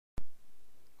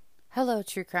Hello,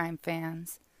 true crime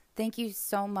fans. Thank you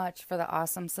so much for the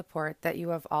awesome support that you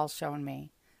have all shown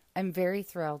me. I'm very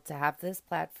thrilled to have this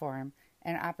platform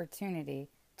and opportunity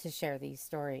to share these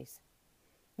stories.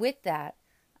 With that,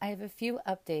 I have a few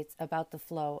updates about the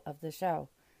flow of the show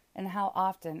and how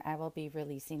often I will be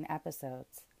releasing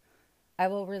episodes. I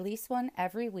will release one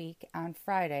every week on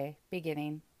Friday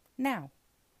beginning now.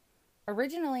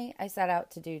 Originally, I set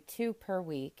out to do 2 per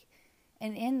week,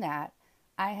 and in that,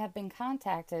 I have been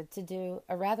contacted to do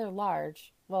a rather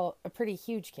large, a pretty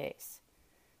huge case.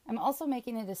 I'm also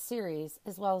making it a series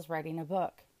as well as writing a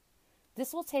book.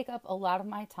 This will take up a lot of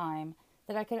my time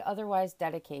that I could otherwise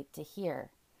dedicate to here.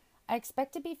 I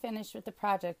expect to be finished with the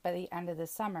project by the end of the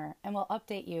summer and will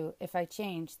update you if I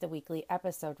change the weekly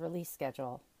episode release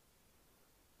schedule.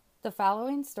 The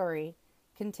following story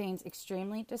contains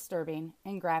extremely disturbing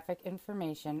and graphic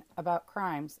information about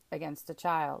crimes against a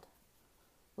child.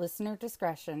 Listener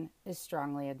discretion is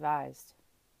strongly advised.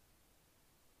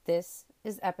 This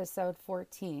is episode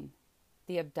 14,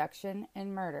 The Abduction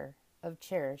and Murder of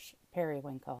Cherish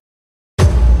Perrywinkle.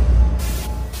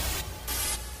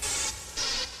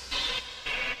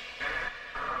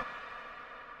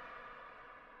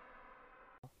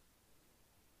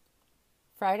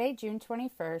 Friday, June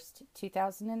 21st,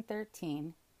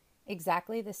 2013,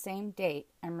 exactly the same date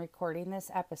I'm recording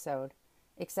this episode,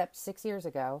 except 6 years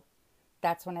ago,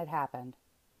 that's when it happened.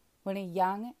 When a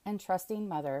young and trusting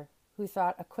mother who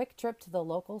thought a quick trip to the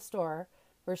local store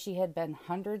where she had been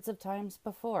hundreds of times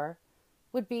before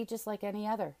would be just like any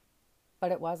other.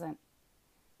 But it wasn't.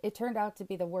 It turned out to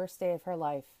be the worst day of her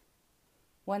life.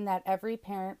 One that every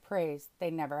parent prays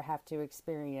they never have to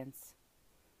experience.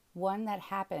 One that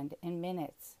happened in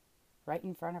minutes, right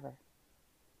in front of her.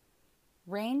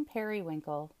 Rain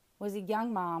Periwinkle was a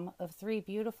young mom of 3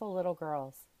 beautiful little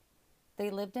girls. They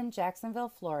lived in Jacksonville,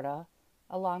 Florida,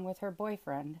 along with her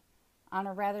boyfriend, on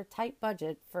a rather tight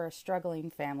budget for a struggling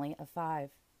family of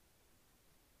 5.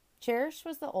 Cherish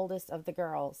was the oldest of the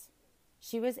girls.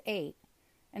 She was 8,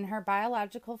 and her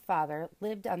biological father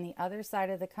lived on the other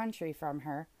side of the country from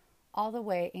her, all the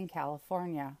way in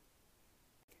California.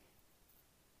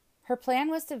 Her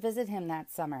plan was to visit him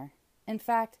that summer. In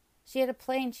fact, she had a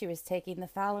plane she was taking the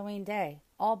following day,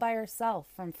 all by herself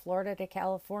from Florida to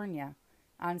California,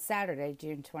 on Saturday,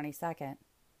 June 22nd.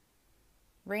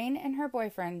 Rain and her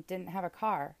boyfriend didn't have a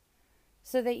car,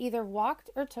 so they either walked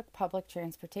or took public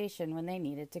transportation when they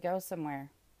needed to go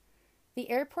somewhere. The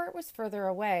airport was further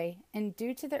away, and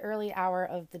due to the early hour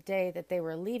of the day that they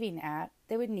were leaving at,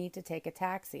 they would need to take a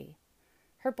taxi.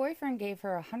 Her boyfriend gave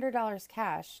her $100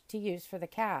 cash to use for the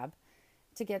cab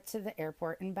to get to the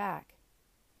airport and back.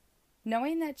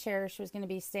 Knowing that Cherish was going to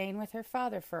be staying with her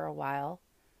father for a while,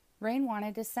 Rain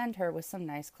wanted to send her with some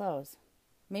nice clothes.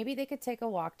 Maybe they could take a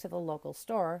walk to the local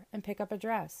store and pick up a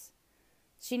dress.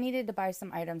 She needed to buy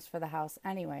some items for the house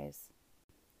anyways.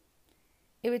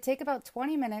 It would take about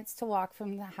 20 minutes to walk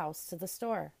from the house to the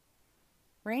store.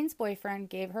 Rain's boyfriend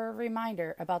gave her a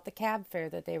reminder about the cab fare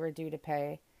that they were due to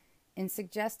pay and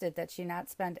suggested that she not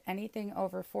spend anything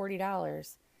over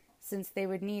 $40 since they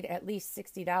would need at least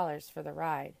 $60 for the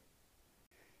ride.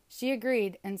 She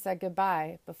agreed and said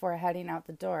goodbye before heading out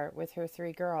the door with her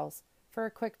 3 girls for a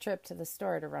quick trip to the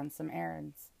store to run some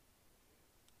errands.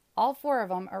 All 4 of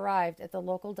them arrived at the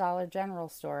local Dollar General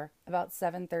store about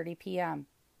 7:30 p.m.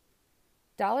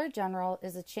 Dollar General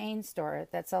is a chain store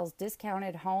that sells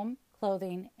discounted home,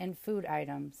 clothing, and food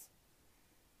items.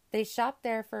 They shopped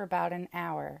there for about an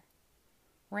hour.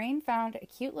 Rain found a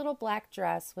cute little black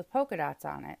dress with polka dots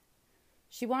on it.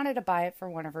 She wanted to buy it for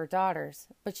one of her daughters,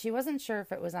 but she wasn't sure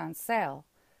if it was on sale,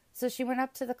 so she went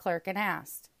up to the clerk and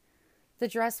asked. The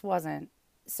dress wasn't,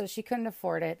 so she couldn't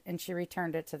afford it, and she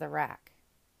returned it to the rack.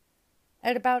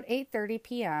 At about 8:30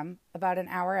 p.m., about an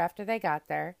hour after they got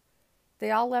there,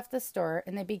 they all left the store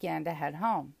and they began to head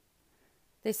home.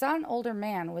 They saw an older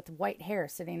man with white hair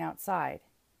sitting outside.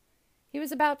 He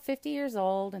was about 50 years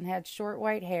old and had short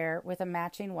white hair with a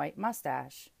matching white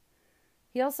mustache.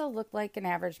 He also looked like an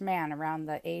average man around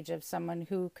the age of someone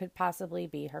who could possibly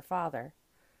be her father.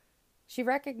 She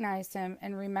recognized him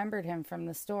and remembered him from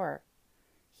the store.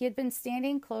 He had been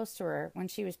standing close to her when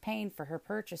she was paying for her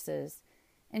purchases,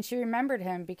 and she remembered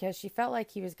him because she felt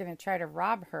like he was going to try to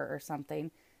rob her or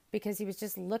something because he was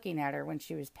just looking at her when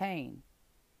she was paying.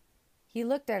 He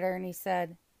looked at her and he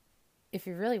said, "If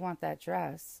you really want that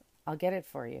dress, I'll get it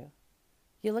for you.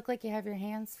 You look like you have your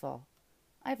hands full.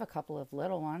 I have a couple of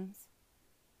little ones."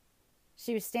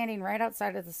 She was standing right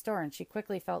outside of the store, and she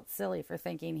quickly felt silly for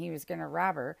thinking he was going to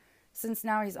rob her, since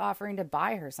now he's offering to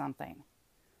buy her something.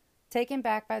 Taken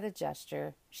back by the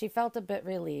gesture, she felt a bit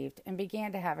relieved and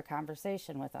began to have a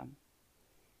conversation with him.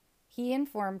 He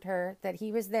informed her that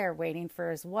he was there waiting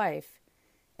for his wife,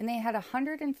 and they had a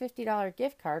 $150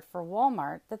 gift card for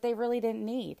Walmart that they really didn't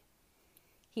need.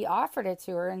 He offered it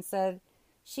to her and said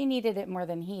she needed it more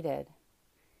than he did.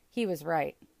 He was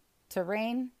right. To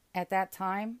Rain, at that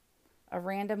time, a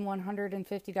random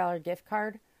 $150 gift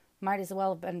card might as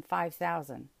well have been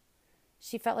 $5,000.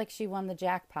 She felt like she won the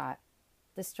jackpot.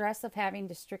 The stress of having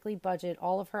to strictly budget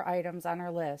all of her items on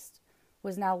her list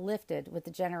was now lifted with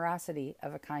the generosity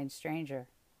of a kind stranger.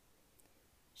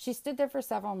 She stood there for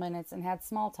several minutes and had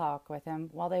small talk with him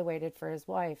while they waited for his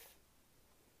wife.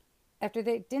 After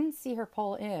they didn't see her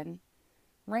pull in,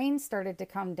 rain started to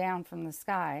come down from the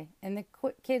sky, and the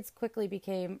kids quickly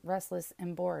became restless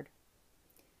and bored.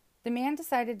 The man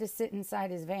decided to sit inside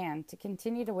his van to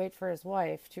continue to wait for his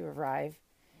wife to arrive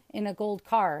in a gold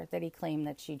car that he claimed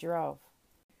that she drove.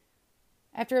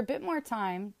 After a bit more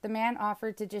time, the man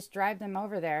offered to just drive them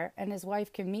over there and his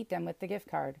wife could meet them with the gift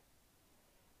card.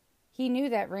 He knew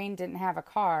that Rain didn't have a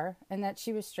car and that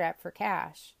she was strapped for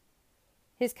cash.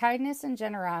 His kindness and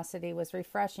generosity was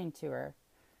refreshing to her,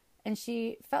 and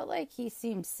she felt like he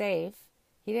seemed safe.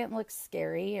 He didn't look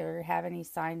scary or have any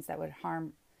signs that would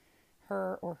harm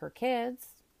her or her kids.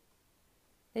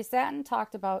 They sat and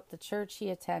talked about the church he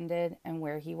attended and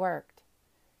where he worked.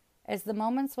 As the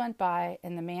moments went by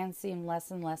and the man seemed less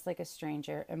and less like a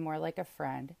stranger and more like a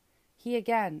friend, he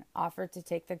again offered to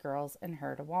take the girls and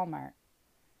her to Walmart.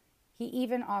 He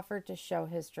even offered to show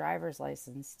his driver's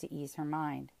license to ease her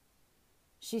mind.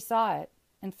 She saw it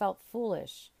and felt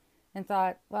foolish and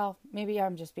thought, well, maybe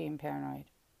I'm just being paranoid.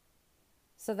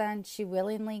 So then she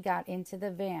willingly got into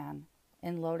the van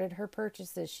and loaded her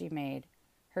purchases she made,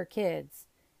 her kids,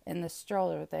 and the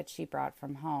stroller that she brought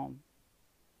from home.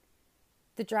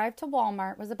 The drive to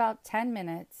Walmart was about 10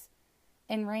 minutes,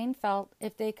 and Rain felt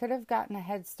if they could have gotten a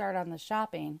head start on the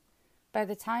shopping, by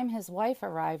the time his wife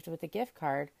arrived with the gift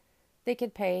card, they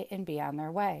could pay and be on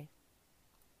their way.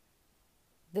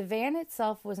 The van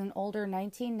itself was an older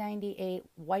 1998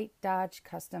 white Dodge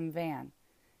Custom van,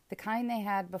 the kind they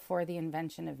had before the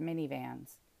invention of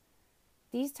minivans.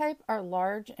 These type are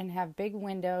large and have big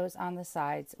windows on the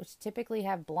sides, which typically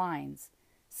have blinds,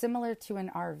 similar to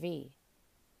an RV.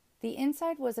 The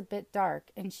inside was a bit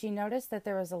dark, and she noticed that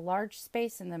there was a large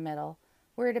space in the middle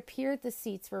where it appeared the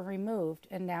seats were removed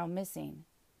and now missing.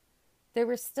 There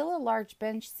was still a large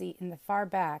bench seat in the far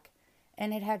back,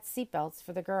 and it had seatbelts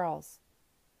for the girls.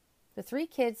 The 3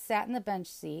 kids sat in the bench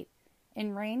seat,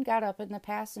 and Rain got up in the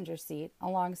passenger seat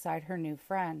alongside her new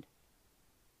friend.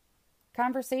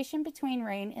 Conversation between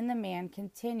Rain and the man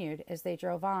continued as they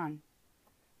drove on.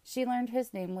 She learned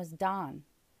his name was Don,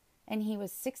 and he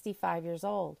was 65 years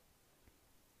old.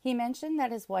 He mentioned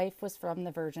that his wife was from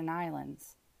the Virgin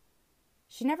Islands.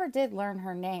 She never did learn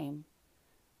her name,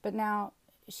 but now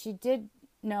she did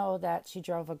know that she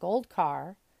drove a gold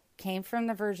car, came from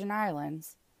the Virgin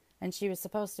Islands, and she was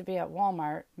supposed to be at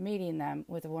Walmart meeting them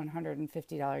with a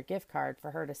 $150 gift card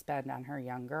for her to spend on her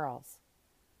young girls.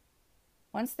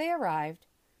 Once they arrived,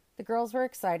 the girls were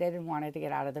excited and wanted to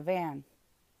get out of the van.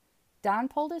 Don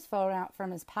pulled his phone out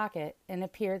from his pocket and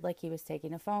appeared like he was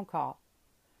taking a phone call.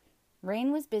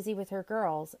 Rain was busy with her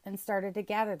girls and started to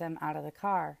gather them out of the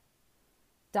car.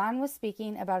 Don was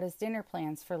speaking about his dinner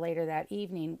plans for later that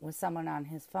evening with someone on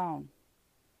his phone.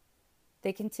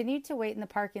 They continued to wait in the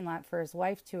parking lot for his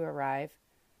wife to arrive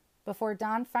before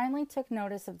Don finally took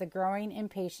notice of the growing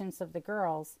impatience of the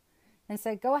girls and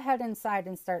said, "Go ahead inside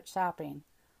and start shopping.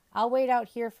 I'll wait out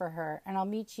here for her and I'll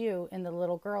meet you in the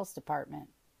little girls department."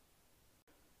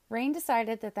 Rain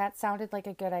decided that that sounded like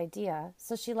a good idea,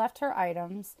 so she left her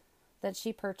items that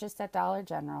she purchased at Dollar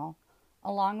General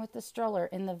along with the stroller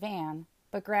in the van,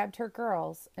 but grabbed her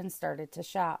girls and started to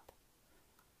shop.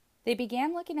 They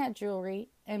began looking at jewelry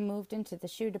and moved into the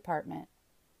shoe department.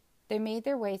 They made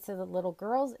their way to the little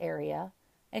girls' area,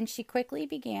 and she quickly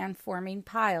began forming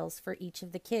piles for each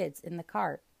of the kids in the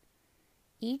cart.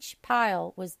 Each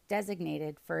pile was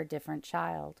designated for a different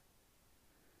child.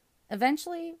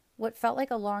 Eventually, what felt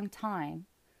like a long time,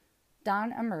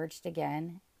 Don emerged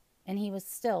again, and he was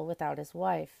still without his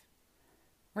wife.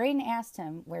 Rain asked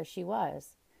him where she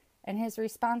was, and his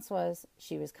response was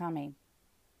she was coming.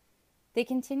 They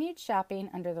continued shopping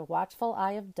under the watchful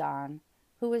eye of Don,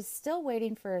 who was still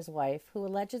waiting for his wife, who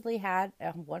allegedly had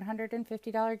a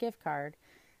 $150 gift card,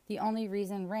 the only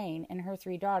reason Rain and her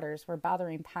 3 daughters were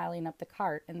bothering piling up the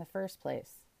cart in the first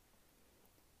place.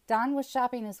 Don was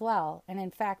shopping as well, and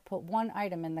in fact put one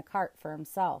item in the cart for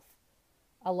himself,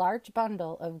 a large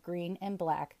bundle of green and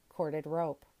black corded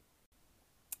rope.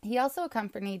 He also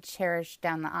accompanied Cherish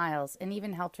down the aisles and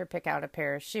even helped her pick out a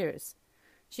pair of shoes.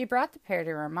 She brought the pair to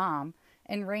her mom,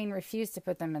 and Rain refused to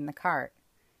put them in the cart.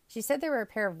 She said they were a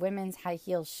pair of women's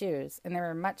high-heeled shoes, and they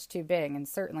were much too big and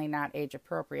certainly not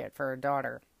age-appropriate for her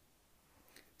daughter.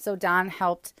 So Don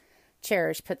helped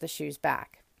Cherish put the shoes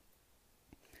back.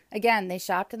 Again, they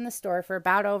shopped in the store for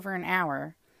about over an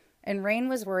hour, and Rain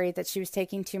was worried that she was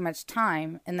taking too much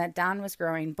time and that Don was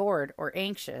growing bored or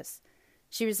anxious.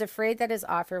 She was afraid that his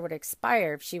offer would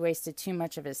expire if she wasted too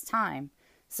much of his time,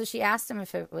 so she asked him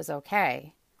if it was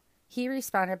okay. He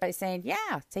responded by saying,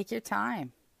 "Yeah, take your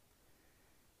time."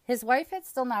 His wife had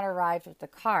still not arrived with the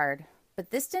card, but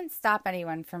this didn't stop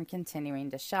anyone from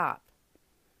continuing to shop.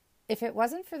 If it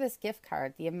wasn't for this gift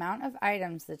card, the amount of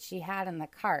items that she had in the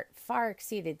cart far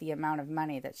exceeded the amount of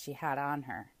money that she had on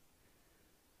her.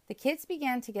 The kids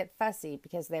began to get fussy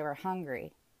because they were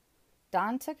hungry.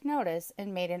 Don took notice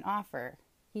and made an offer.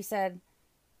 He said,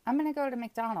 "I'm going to go to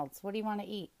McDonald's. What do you want to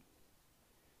eat?"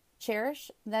 Cherish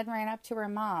then ran up to her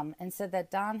mom and said that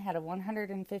Don had a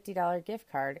 $150 gift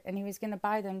card and he was going to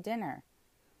buy them dinner.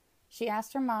 She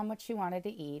asked her mom what she wanted to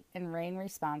eat, and Rain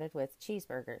responded with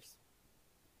cheeseburgers.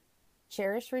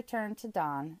 Cherish returned to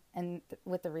Don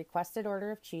with the requested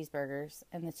order of cheeseburgers,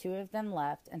 and the two of them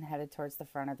left and headed towards the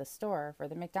front of the store where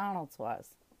the McDonald's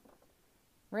was.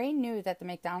 Rain knew that the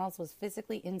McDonald's was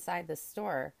physically inside the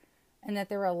store and that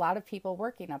there were a lot of people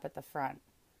working up at the front.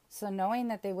 So knowing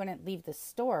that they wouldn't leave the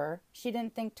store, she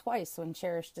didn't think twice when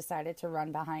Cherish decided to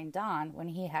run behind Don when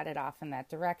he headed off in that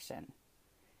direction.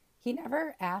 He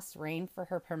never asked Rain for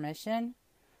her permission,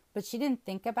 but she didn't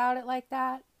think about it like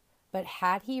that. But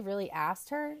had he really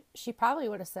asked her, she probably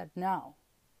would have said no.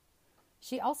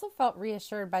 She also felt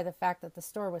reassured by the fact that the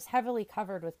store was heavily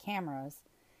covered with cameras,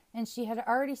 and she had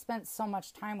already spent so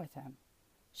much time with him.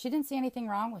 She didn't see anything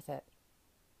wrong with it.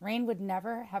 Rain would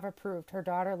never have approved her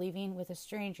daughter leaving with a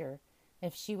stranger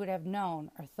if she would have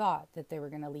known or thought that they were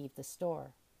going to leave the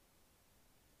store.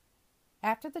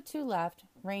 After the two left,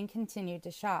 Rain continued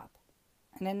to shop.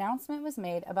 An announcement was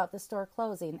made about the store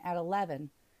closing at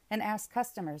 11 and asked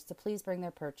customers to please bring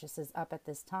their purchases up at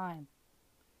this time.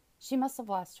 She must have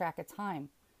lost track of time.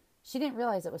 She didn't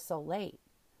realize it was so late.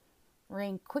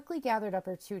 Rain quickly gathered up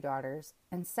her two daughters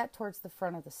and set towards the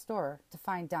front of the store to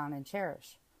find Don and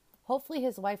Cherish. Hopefully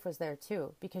his wife was there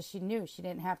too, because she knew she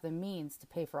didn't have the means to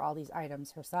pay for all these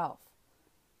items herself.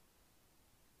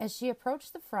 As she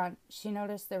approached the front, she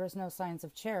noticed there was no signs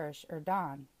of Cherish or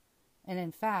Don, and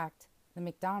in fact, the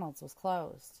McDonald's was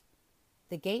closed.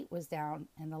 The gate was down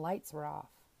and the lights were off.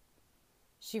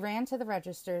 She ran to the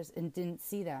registers and didn't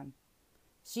see them.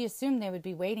 She assumed they would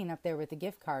be waiting up there with a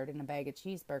gift card and a bag of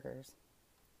cheeseburgers.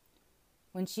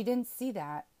 When she didn't see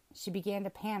that, she began to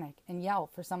panic and yell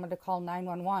for someone to call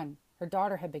 911. Her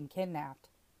daughter had been kidnapped.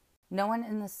 No one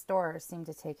in the store seemed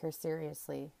to take her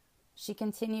seriously. She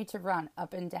continued to run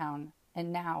up and down,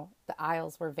 and now the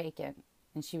aisles were vacant,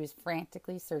 and she was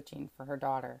frantically searching for her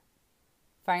daughter.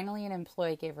 Finally, an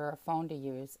employee gave her a phone to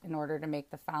use in order to make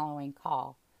the following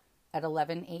call at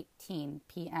 11:18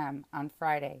 p.m. on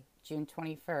Friday, June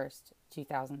 21st,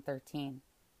 2013.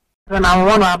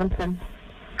 911 Robinson.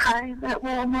 Hi, that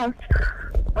Walmart.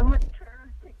 I'm with her. I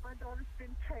think my daughter's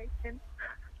been taken.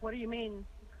 What do you mean?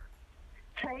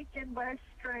 Taken by a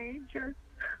stranger.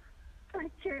 I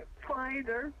can't find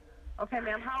her. Okay,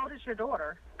 ma'am, how old is your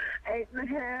daughter?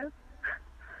 8.5.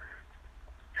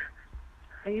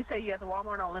 And you say you at the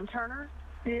Walmart on Lynn Turner?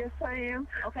 Yes, I am.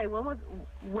 Okay,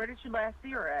 where did you last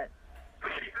see her at?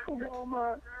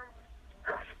 Walmart.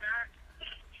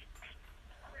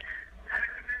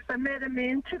 I met a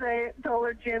man today at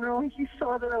Dollar General. He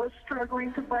saw that I was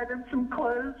struggling to buy them some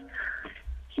clothes.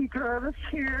 He drove us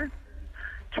here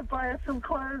to buy us some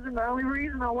clothes, and the only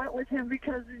reason I went with him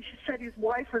because he said his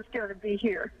wife was going to be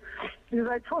here. Because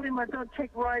I told him I don't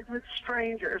take rides with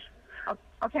strangers.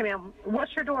 Okay, ma'am,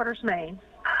 what's your daughter's name?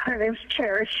 Her name's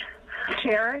Cherish.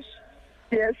 Cherish?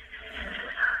 Yes.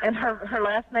 And her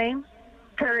last name?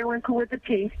 Perrywinkle with a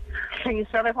P. Can you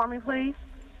spell it for me, please?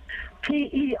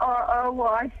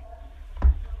 Perrywinkle.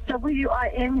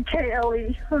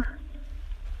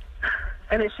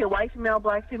 And is she a white female,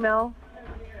 black female?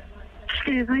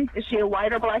 Excuse me? Is she a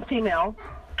white or black female?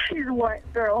 She's a white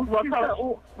girl. What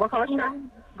color shirt?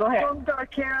 Go ahead. Long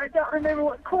dark hair. I don't remember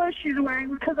what clothes she's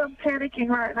wearing because I'm panicking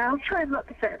right now. I'm trying not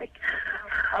to panic.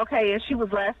 Okay, and she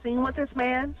was last seen with this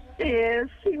man? Yes.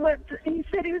 He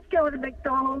said he was going to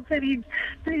McDonald's and he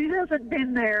hasn't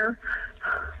been there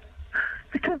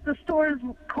because the store is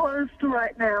closed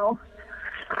right now.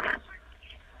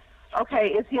 Okay,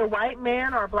 is he a white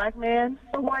man or a black man?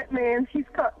 A white man. He's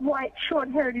got white short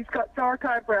hair and he's got dark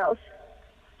eyebrows.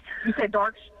 You said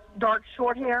dark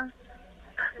short hair?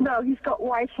 No, he's got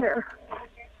white hair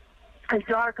and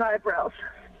dark eyebrows.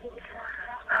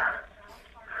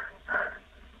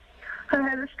 I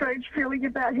had a strange feeling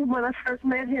about him when I first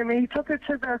met him. And he took her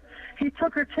to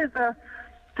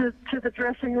the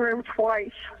dressing room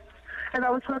twice, and I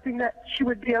was hoping that she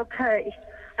would be okay.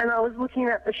 And I was looking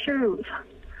at the shoes,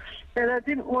 and I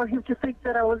didn't want him to think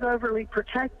that I was overly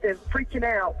protective, freaking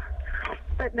out.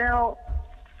 But now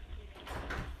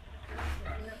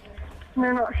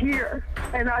they're not here,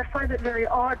 and I find it very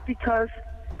odd because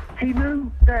he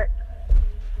knew that.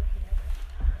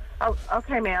 Oh,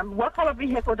 okay, ma'am. What color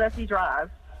vehicle does he drive?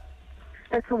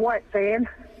 It's a white van.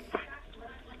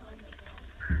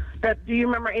 Do you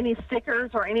remember any stickers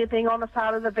or anything on the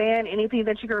side of the van? Anything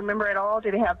that you can remember at all?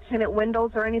 Did it have tinted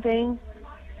windows or anything?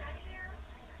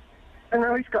 I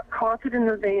know he's got carpet in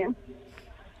the van.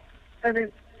 I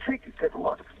didn't take a good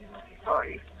look.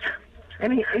 Sorry.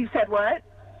 And he said what?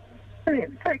 I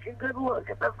didn't take a good look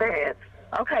at the van.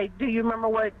 Okay, do you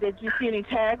remember did you see any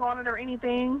tag on it or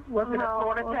anything? Was it a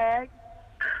Florida tag?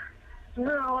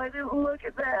 No, I didn't look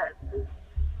at that.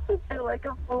 I feel like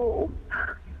a fool.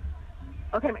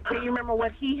 Okay, can you remember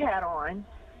what he had on?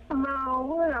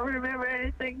 No, I don't remember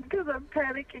anything because I'm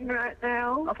panicking right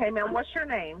now. Okay, ma'am, what's your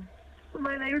name?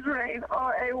 My name's Rain,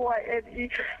 R-A-Y-N-E.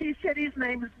 He said his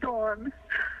name's Dawn.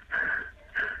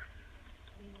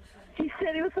 He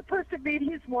said he was supposed to meet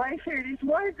his wife here, and his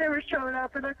wife never showed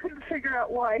up, and I couldn't figure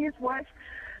out why. His wife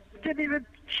didn't even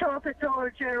show up at Dollar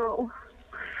General.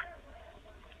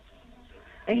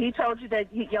 And he told you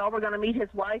that y'all were going to meet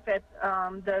his wife at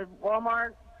the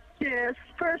Walmart? Yes.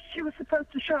 First, she was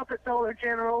supposed to show up at Dollar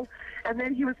General, and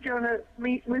then he was going to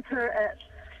meet with her at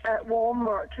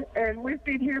Walmart. And we've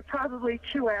been here probably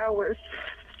 2 hours.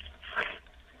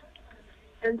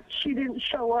 And she didn't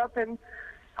show up, and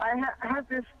I have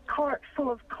this cart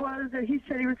full of clothes that he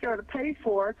said he was going to pay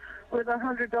for with a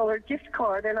 $100 gift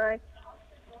card. And I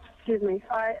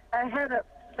had a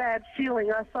bad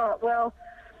feeling. I thought, well,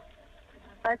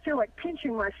 I feel like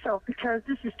pinching myself because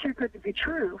this is too good to be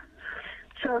true.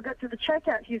 So I got to the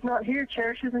checkout. He's not here.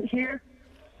 Cherish isn't here.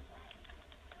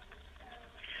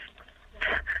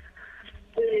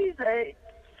 She's 8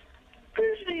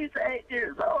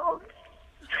 years old.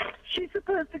 She's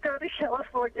supposed to go to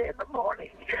California in the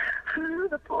morning.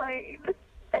 The plane.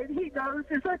 And he knows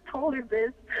this. I told him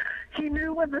this. He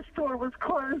knew when the store was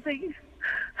closing.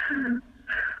 I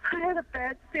had a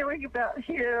bad feeling about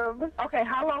him. Okay,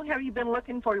 how long have you been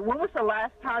looking for you? When was the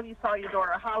last time you saw your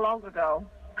daughter? How long ago?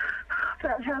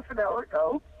 About half an hour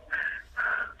ago.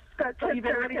 So you've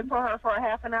been looking for her for a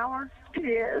half an hour?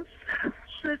 Yes.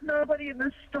 There's nobody in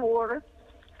the store.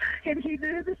 And he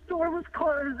knew the store was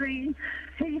closing.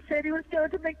 He said he was going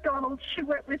to McDonald's. She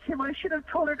went with him. I should have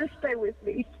told her to stay with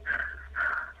me.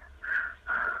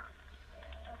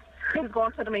 He was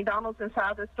going to the McDonald's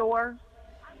inside the store?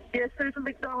 Yes, there's a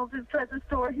McDonald's inside the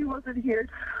store. He wasn't here.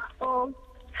 Oh,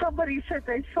 somebody said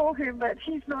they saw him, but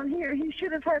he's not here. He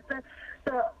should have had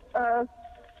the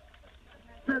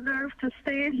nerve to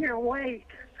stand here and wait.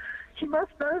 He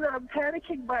must know that I'm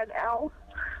panicking by now.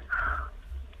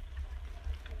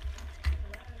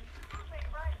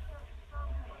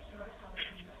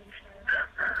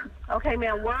 Okay,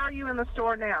 ma'am, where are you in the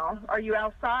store now? Are you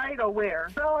outside or where?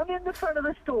 No, I'm in the front of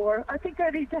the store. I think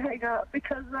I need to hang up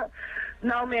because...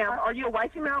 No, ma'am. Are you a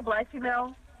white female, black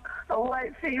female? A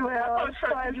white female. What color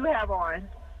shirt do you have on?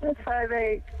 I'm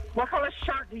 5'8". What color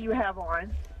shirt do you have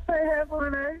on? I have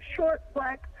on a short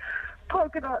black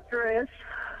polka dot dress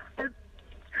and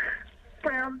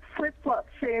brown flip-flop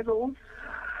sandals.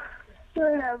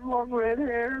 I have long red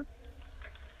hair.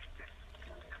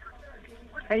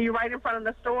 And you're right in front of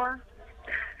the store?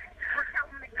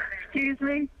 Excuse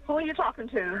me? Who are you talking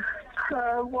to?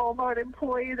 Walmart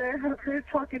employee. They're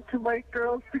talking to my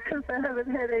girls because they haven't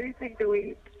had anything to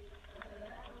eat.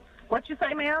 What you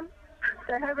say, ma'am?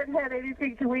 They haven't had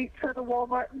anything to eat, so the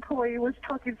Walmart employee was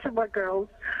talking to my girls.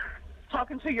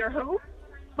 Talking to your who?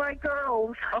 My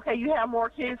girls. Okay, you have more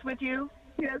kids with you?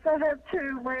 Yes, I have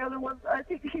 2. My other one, I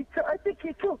think he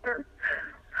took her.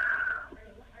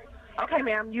 Okay,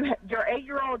 ma'am. Your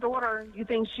 8-year-old daughter, you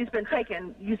think she's been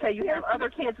taken? You say you have other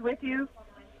kids with you?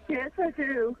 Yes, I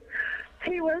do.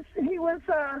 He was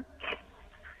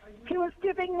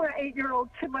giving my 8-year-old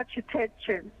too much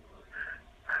attention.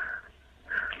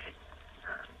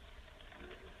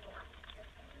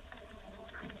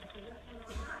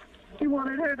 He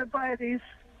wanted her to buy these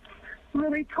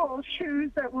really tall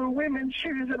shoes that were women's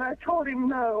shoes, and I told him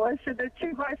no. I said they're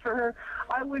too high for her.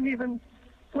 I wouldn't even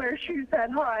wear shoes that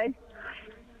high.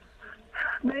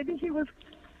 Maybe he was...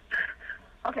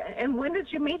 Okay, and when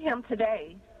did you meet him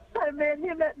today? I met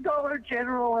him at Dollar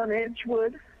General on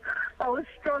Edgewood. I was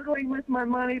struggling with my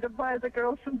money to buy the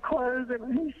girls some clothes,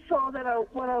 and he saw that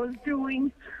what I was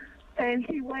doing, and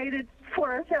he waited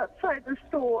for us outside the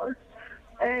store.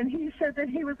 And he said that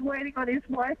he was waiting on his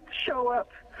wife to show up.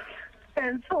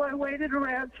 And so I waited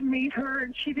around to meet her,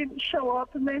 and she didn't show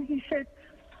up. And then he said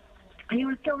he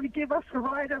was going to give us a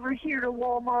ride over here to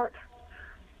Walmart.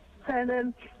 And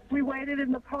then we waited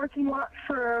in the parking lot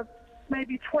for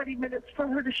maybe 20 minutes for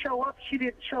her to show up. She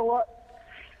didn't show up.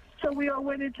 So we all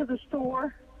went into the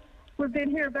store. We've been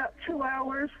here about 2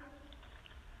 hours.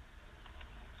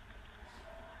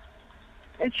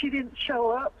 And she didn't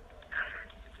show up.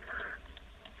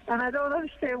 And I don't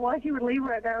understand why he would leave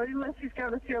right now, unless he's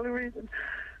got a silly reason.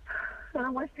 And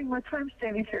I'm wasting my time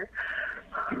standing here.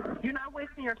 You're not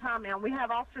wasting your time, ma'am. We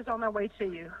have officers on their way to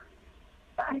you.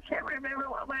 I can't remember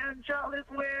what my Aunt John is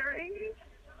wearing.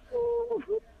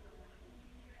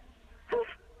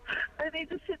 I need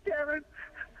to sit down and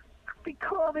be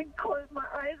calm and close my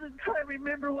eyes and try to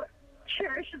remember what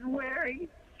Cherish is wearing.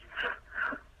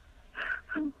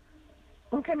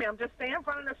 Okay, ma'am, just stay in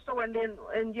front of the store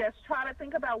and just try to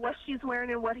think about what she's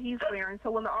wearing and what he's wearing.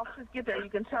 So when the officers get there, you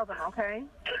can tell them, okay?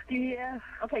 Yeah.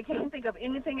 Okay, can you think of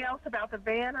anything else about the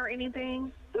van or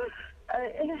anything?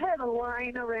 It had a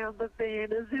line around the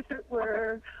van as if it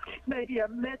were maybe a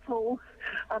metal,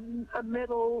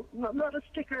 not a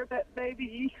sticker, but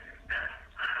maybe,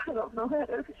 I don't know how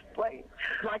to explain.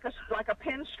 Like a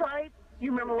pinstripe?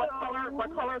 You remember what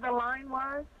color the line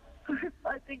was?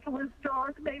 I think it was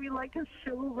dark, maybe like a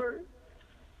silver.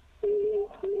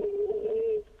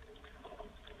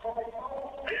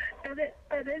 And it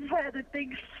had a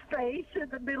big space in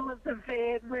the middle of the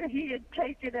van where he had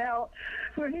taken out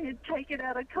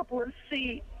a couple of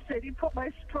seats, and he put my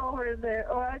stroller in there,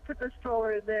 or I put the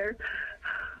stroller in there.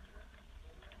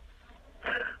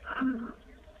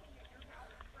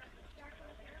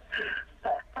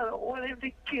 I don't want him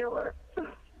to kill her.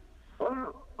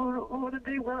 Or want to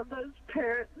be one of those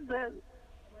parents that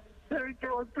are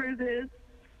going through this.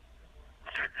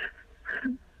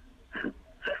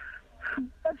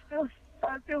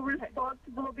 I feel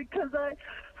responsible because I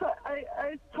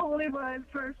told him when I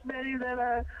first met him that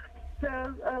I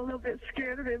was a little bit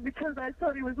scared of him because I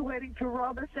thought he was waiting to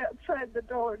rob us outside the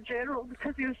Dollar General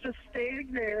because he was just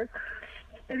standing there.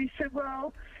 And he said,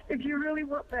 well, if you really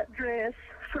want that dress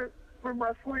for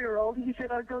my 4-year-old, he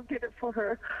said, I'll go get it for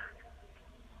her.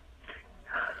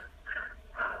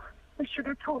 I should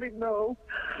have told him no.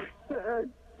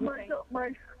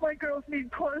 My girls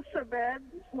need clothes so bad,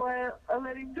 that's why I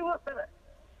let him do it, but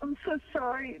I'm so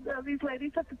sorry. Now these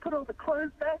ladies have to put all the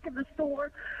clothes back in the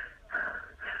store.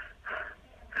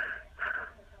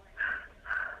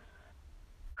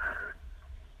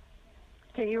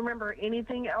 Can you remember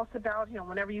anything else about him?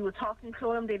 Whenever you were talking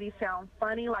to him, did he sound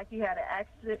funny, like he had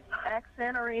an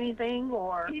accent or anything?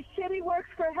 Or he said he works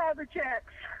for Haberjacks.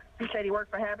 He said he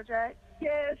worked for Haberjacks?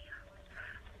 Yes.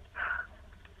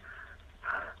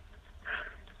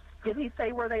 Did he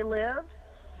say where they lived?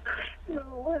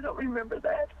 No, I don't remember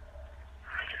that.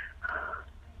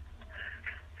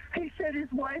 He said his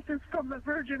wife is from the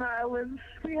Virgin Islands.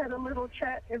 We had a little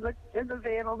chat in the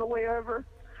van on the way over.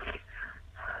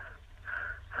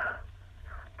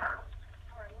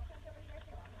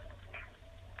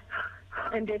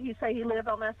 And did he say he lived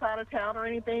on that side of town or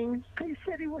anything? He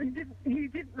said he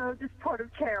didn't know this part of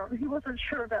town. He wasn't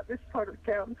sure about this part of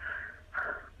town.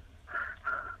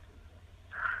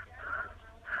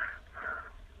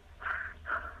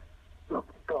 Oh,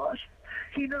 gosh.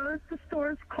 He knows the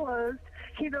store is closed.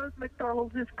 He knows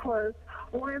McDonald's is closed.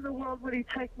 Why in the world would he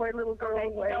take my little girl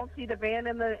away? You don't see the van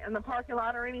in the parking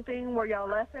lot or anything where y'all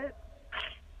left it?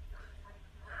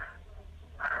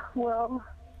 Well,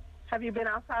 have you been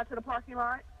outside to the parking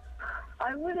lot?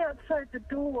 I went outside the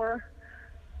door,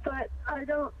 but I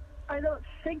don't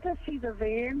think I see the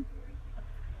van.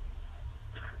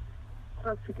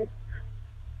 That's okay.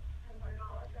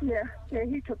 Yeah,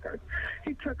 he took her.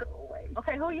 He took her away.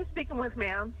 Okay, who are you speaking with,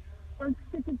 ma'am? I'm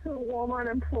speaking to a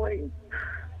Walmart employee.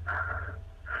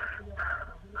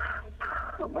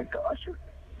 Oh my gosh.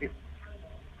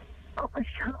 Oh my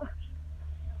gosh.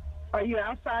 Are you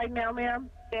outside now, ma'am?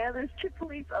 Yeah, there's 2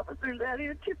 police officers out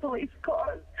here, 2 police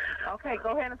cars. Okay,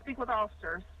 go ahead and speak with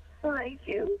officers. Thank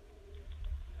you.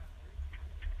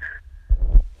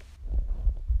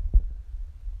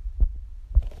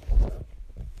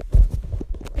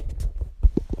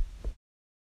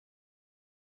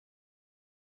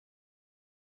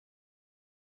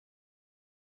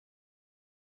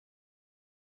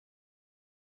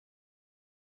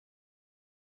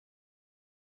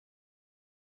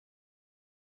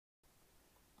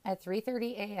 At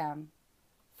 3:30 a.m.,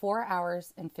 4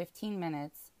 hours and 15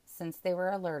 minutes since they were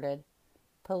alerted,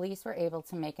 police were able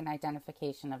to make an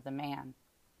identification of the man.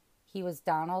 He was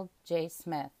Donald J.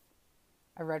 Smith,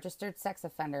 a registered sex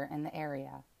offender in the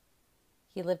area.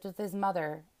 He lived with his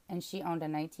mother, and she owned a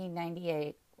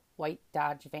 1998 white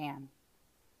Dodge van.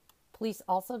 Police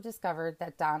also discovered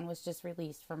that Don was just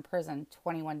released from prison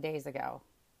 21 days ago.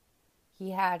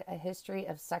 He had a history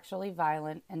of sexually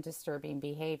violent and disturbing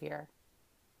behavior.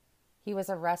 He was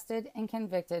arrested and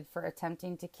convicted for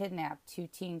attempting to kidnap 2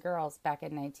 teen girls back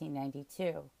in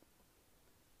 1992.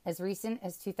 As recent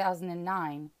as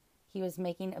 2009, he was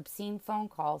making obscene phone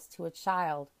calls to a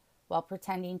child while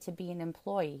pretending to be an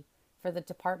employee for the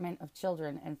Department of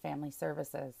Children and Family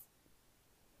Services.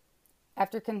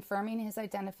 After confirming his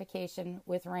identification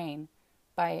with Rain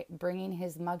by bringing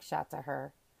his mugshot to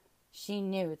her, she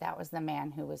knew that was the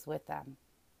man who was with them.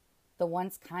 The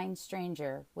once kind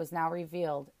stranger was now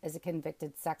revealed as a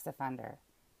convicted sex offender.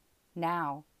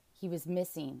 Now he was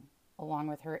missing, along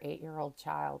with her 8-year-old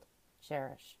child,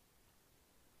 Cherish.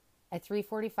 At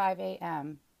 3:45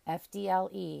 a.m.,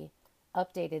 FDLE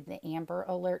updated the Amber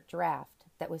Alert draft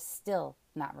that was still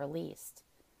not released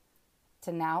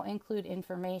to now include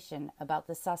information about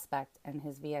the suspect and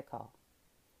his vehicle.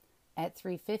 At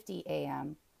 3:50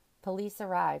 a.m., police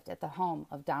arrived at the home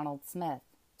of Donald Smith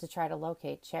to try to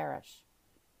locate Cherish.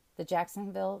 The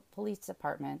Jacksonville Police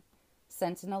Department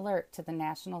sent an alert to the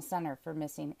National Center for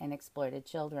Missing and Exploited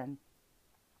Children.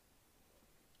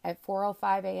 At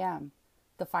 4:05 a.m.,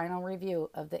 the final review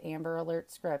of the Amber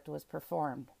Alert script was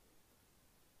performed.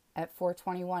 At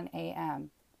 4:21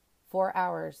 a.m., 4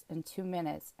 hours and 2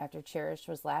 minutes after Cherish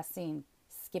was last seen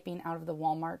skipping out of the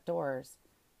Walmart doors,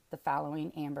 the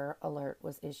following Amber Alert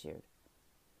was issued.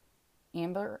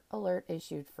 Amber Alert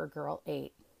issued for Girl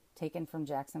 8, taken from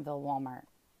Jacksonville Walmart.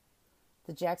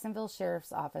 The Jacksonville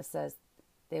Sheriff's Office says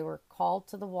they were called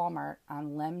to the Walmart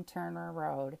on Lem Turner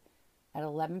Road at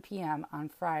 11 p.m. on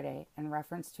Friday in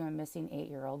reference to a missing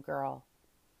 8-year-old girl.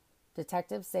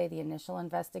 Detectives say the initial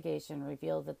investigation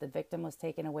revealed that the victim was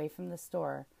taken away from the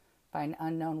store by an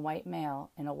unknown white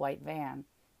male in a white van,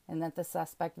 and that the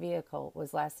suspect vehicle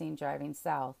was last seen driving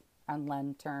south on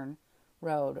Lem Turner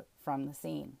Road from the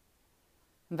scene.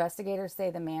 Investigators say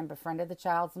the man befriended the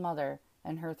child's mother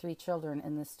and her 3 children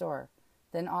in the store,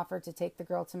 then offered to take the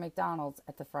girl to McDonald's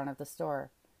at the front of the store.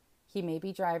 He may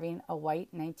be driving a white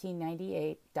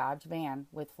 1998 Dodge van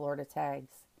with Florida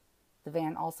tags. The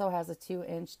van also has a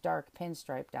 2-inch dark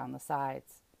pinstripe down the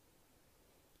sides.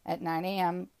 At 9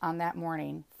 a.m. on that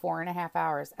morning, 4.5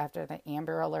 hours after the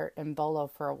Amber Alert and BOLO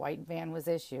for a white van was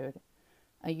issued,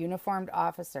 a uniformed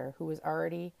officer who was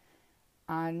already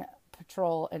on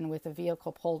patrol and with a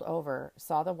vehicle pulled over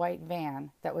saw the white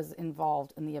van that was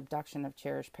involved in the abduction of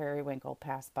Cherish Perrywinkle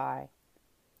pass by.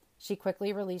 She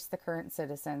quickly released the current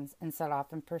citizens and set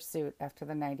off in pursuit after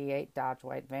the 98 Dodge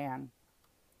white van.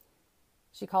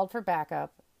 She called for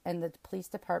backup, and the police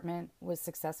department was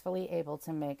successfully able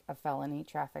to make a felony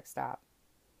traffic stop.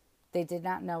 They did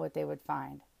not know what they would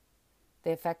find.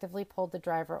 They effectively pulled the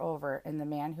driver over, and the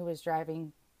man who was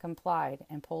driving complied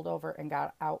and pulled over and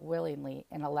got out willingly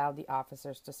and allowed the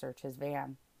officers to search his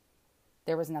van.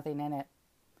 There was nothing in it.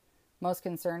 Most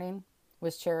concerning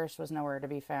was Cherish was nowhere to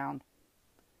be found.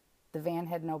 The van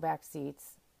had no back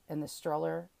seats, and the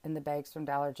stroller and the bags from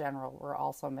Dollar General were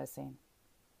also missing.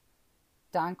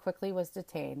 Don quickly was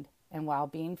detained, and while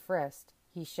being frisked,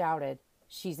 he shouted,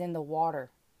 "She's in the water."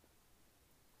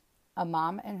 A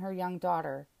mom and her young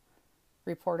daughter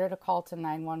reported a call to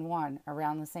 911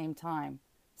 around the same time,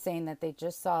 saying that they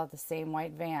just saw the same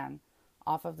white van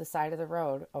off of the side of the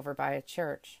road over by a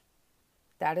church.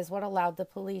 That is what allowed the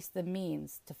police the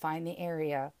means to find the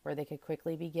area where they could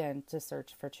quickly begin to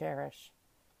search for Cherish.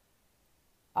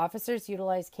 Officers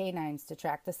utilized canines to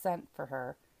track the scent for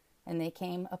her, and they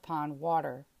came upon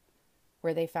water,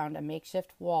 where they found a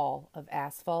makeshift wall of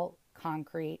asphalt,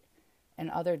 concrete, and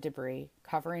other debris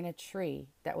covering a tree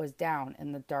that was down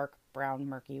in the dark brown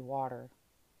murky water.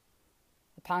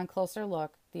 Upon closer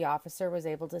look, the officer was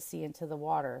able to see into the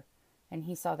water, and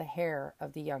he saw the hair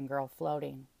of the young girl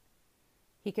floating.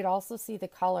 He could also see the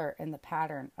color and the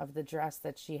pattern of the dress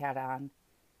that she had on,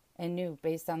 and knew,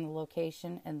 based on the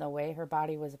location and the way her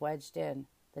body was wedged in,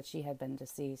 that she had been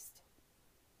deceased.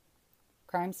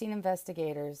 Crime scene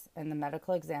investigators and the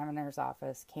medical examiner's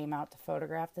office came out to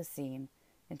photograph the scene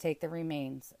and take the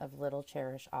remains of little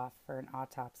Cherish off for an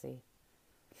autopsy.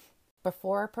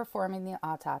 Before performing the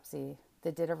autopsy,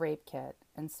 they did a rape kit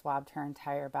and swabbed her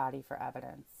entire body for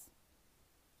evidence.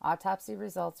 Autopsy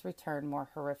results returned more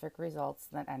horrific results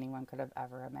than anyone could have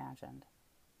ever imagined.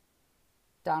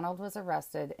 Donald was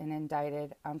arrested and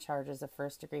indicted on charges of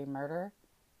first-degree murder,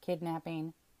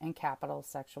 kidnapping, and capital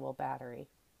sexual battery.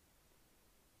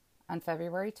 On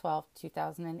February 12,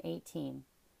 2018,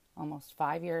 almost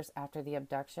 5 years after the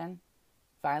abduction,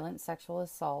 violent sexual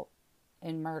assault,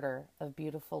 and murder of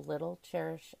beautiful little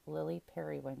Cherish Lily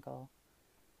Perrywinkle,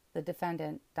 the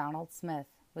defendant, Donald Smith,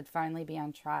 would finally be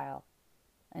on trial,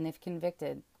 and if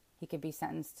convicted, he could be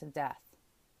sentenced to death.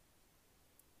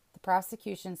 The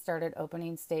prosecution started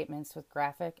opening statements with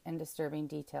graphic and disturbing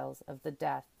details of the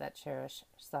death that Cherish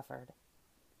suffered.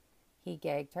 He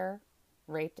gagged her,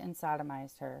 raped and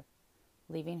sodomized her,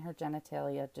 leaving her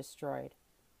genitalia destroyed,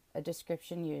 a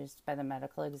description used by the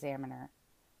medical examiner,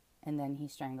 and then he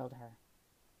strangled her.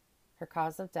 Her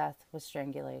cause of death was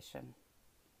strangulation.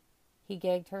 He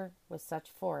gagged her with such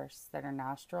force that her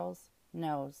nostrils,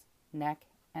 nose, neck,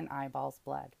 and eyeballs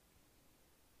bled.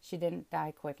 She didn't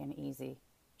die quick and easy.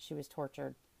 She was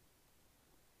tortured.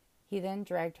 He then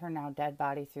dragged her now dead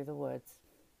body through the woods,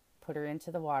 put her into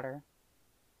the water,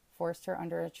 forced her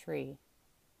under a tree,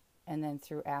 and then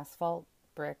threw asphalt,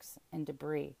 bricks, and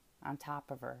debris on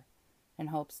top of her in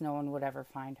hopes no one would ever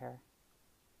find her.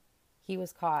 He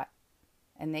was caught,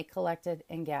 and they collected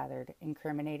and gathered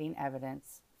incriminating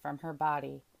evidence from her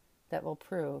body that will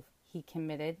prove he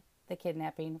committed the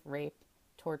kidnapping, rape,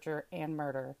 torture, and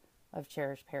murder of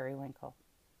Cherish Perrywinkle.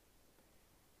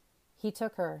 He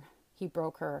took her, he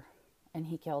broke her, and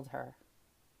he killed her.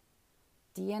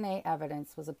 DNA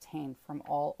evidence was obtained from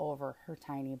all over her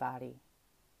tiny body.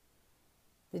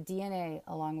 The DNA,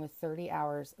 along with 30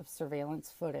 hours of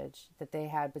surveillance footage that they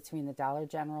had between the Dollar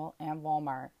General and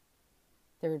Walmart,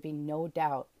 there would be no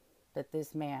doubt that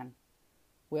this man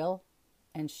will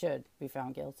and should be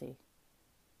found guilty.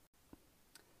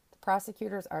 The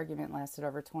prosecutor's argument lasted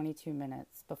over 22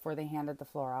 minutes before they handed the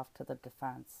floor off to the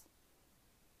defense.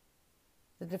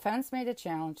 The defense made a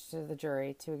challenge to the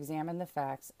jury to examine the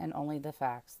facts and only the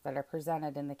facts that are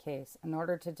presented in the case in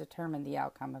order to determine the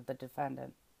outcome of the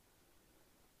defendant.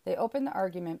 They opened the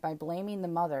argument by blaming the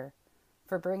mother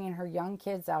for bringing her young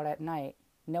kids out at night,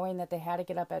 knowing that they had to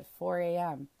get up at 4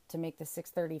 a.m. to make the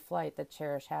 6:30 flight that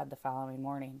Cherish had the following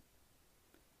morning.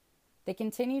 They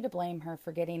continue to blame her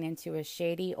for getting into a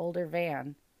shady older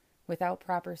van without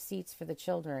proper seats for the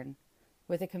children,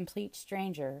 with a complete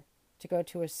stranger, to go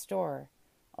to a store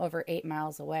over 8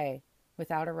 miles away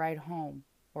without a ride home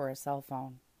or a cell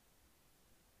phone.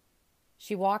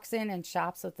 She walks in and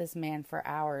shops with this man for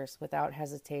hours without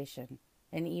hesitation,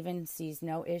 and even sees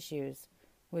no issues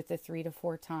with the 3 to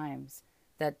 4 times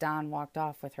that Dawn walked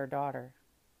off with her daughter.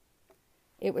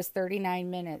 It was 39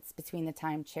 minutes between the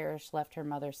time Cherish left her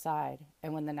mother's side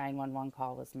and when the 911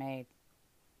 call was made.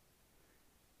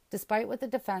 Despite what the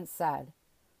defense said,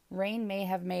 Rain may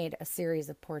have made a series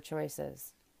of poor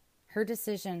choices. Her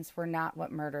decisions were not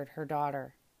what murdered her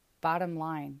daughter. Bottom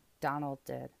line, Donald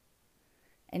did.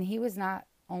 And he was not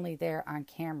only there on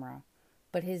camera,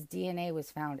 but his DNA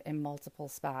was found in multiple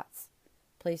spots,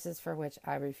 places for which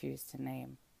I refuse to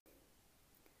name.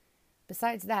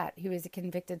 Besides that, he was a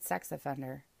convicted sex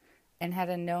offender and had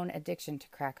a known addiction to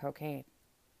crack cocaine.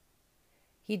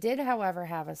 He did, however,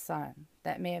 have a son.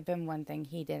 That may have been one thing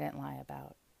he didn't lie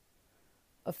about.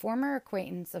 A former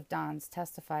acquaintance of Don's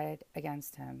testified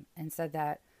against him and said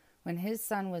that when his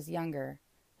son was younger,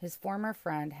 his former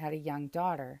friend had a young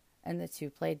daughter and the two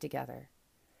played together.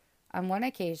 On one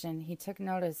occasion, he took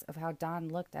notice of how Don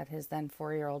looked at his then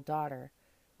 4-year-old daughter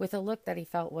with a look that he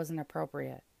felt wasn't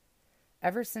appropriate.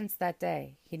 Ever since that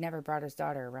day, he never brought his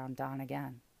daughter around Don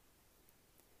again.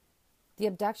 The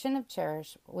abduction of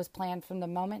Cherish was planned from the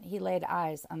moment he laid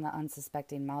eyes on the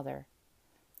unsuspecting mother.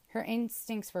 Her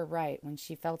instincts were right when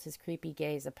she felt his creepy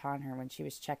gaze upon her when she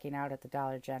was checking out at the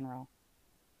Dollar General.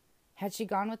 Had she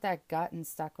gone with that gut and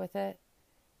stuck with it,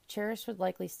 Cherish would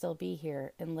likely still be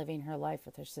here and living her life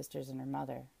with her sisters and her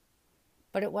mother.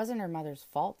 But it wasn't her mother's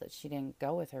fault that she didn't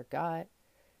go with her gut.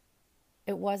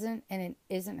 It wasn't and it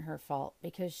isn't her fault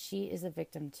because she is a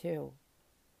victim too.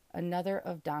 Another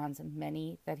of Don's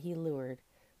many that he lured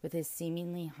with his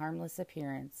seemingly harmless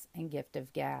appearance and gift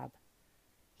of gab.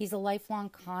 He's a lifelong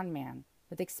con man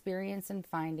with experience in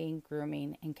finding,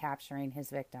 grooming, and capturing his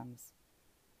victims.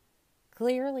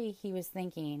 Clearly, he was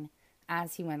thinking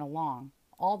as he went along,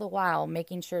 all the while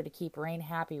making sure to keep Rain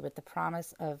happy with the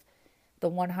promise of the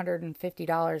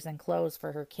 $150 in clothes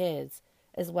for her kids,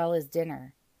 as well as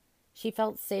dinner. She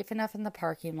felt safe enough in the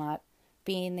parking lot,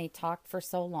 being they talked for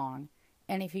so long,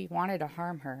 and if he wanted to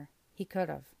harm her, he could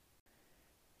have.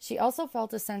 She also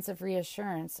felt a sense of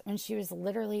reassurance when she was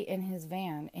literally in his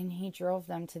van and he drove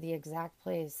them to the exact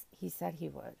place he said he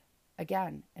would.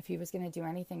 Again, if he was going to do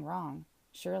anything wrong,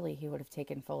 surely he would have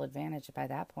taken full advantage by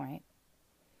that point.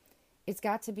 It's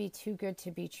got to be too good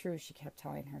to be true, she kept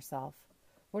telling herself.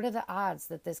 What are the odds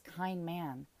that this kind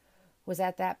man was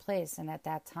at that place and at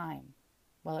that time?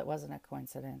 Well, it wasn't a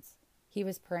coincidence. He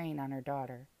was preying on her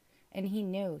daughter, and he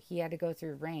knew he had to go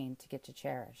through rain to get to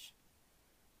Cherish.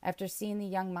 After seeing the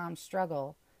young mom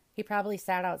struggle, he probably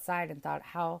sat outside and thought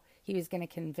how he was going to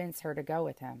convince her to go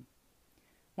with him.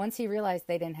 Once he realized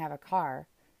they didn't have a car,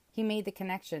 he made the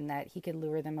connection that he could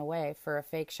lure them away for a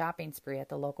fake shopping spree at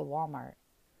the local Walmart.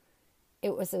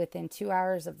 It was within 2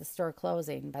 hours of the store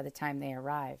closing by the time they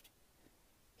arrived.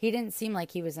 He didn't seem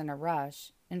like he was in a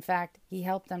rush. In fact, he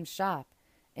helped them shop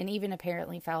and even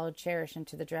apparently followed Cherish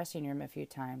into the dressing room a few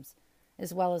times,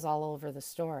 as well as all over the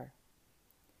store.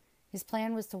 His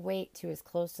plan was to wait to as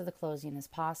close to the closing as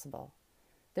possible.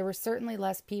 There were certainly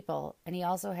less people, and he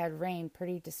also had Rain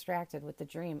pretty distracted with the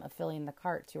dream of filling the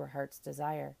cart to her heart's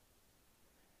desire.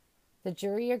 The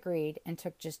jury agreed and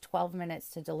took just 12 minutes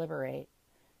to deliberate,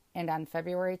 and on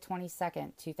February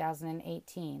 22,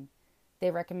 2018,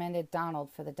 they recommended Donald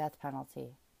for the death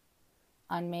penalty.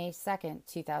 On May 2,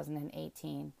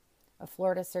 2018, a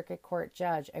Florida Circuit Court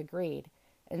judge agreed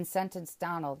and sentenced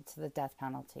Donald to the death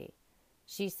penalty.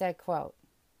 She said, quote,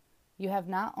 "You have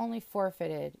not only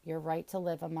forfeited your right to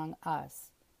live among us,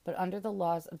 but under the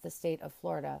laws of the state of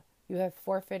Florida, you have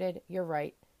forfeited your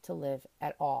right to live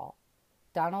at all.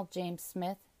 Donald James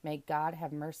Smith, may God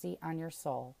have mercy on your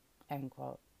soul." End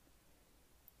quote.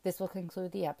 This will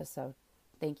conclude the episode.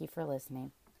 Thank you for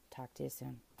listening. Talk to you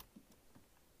soon.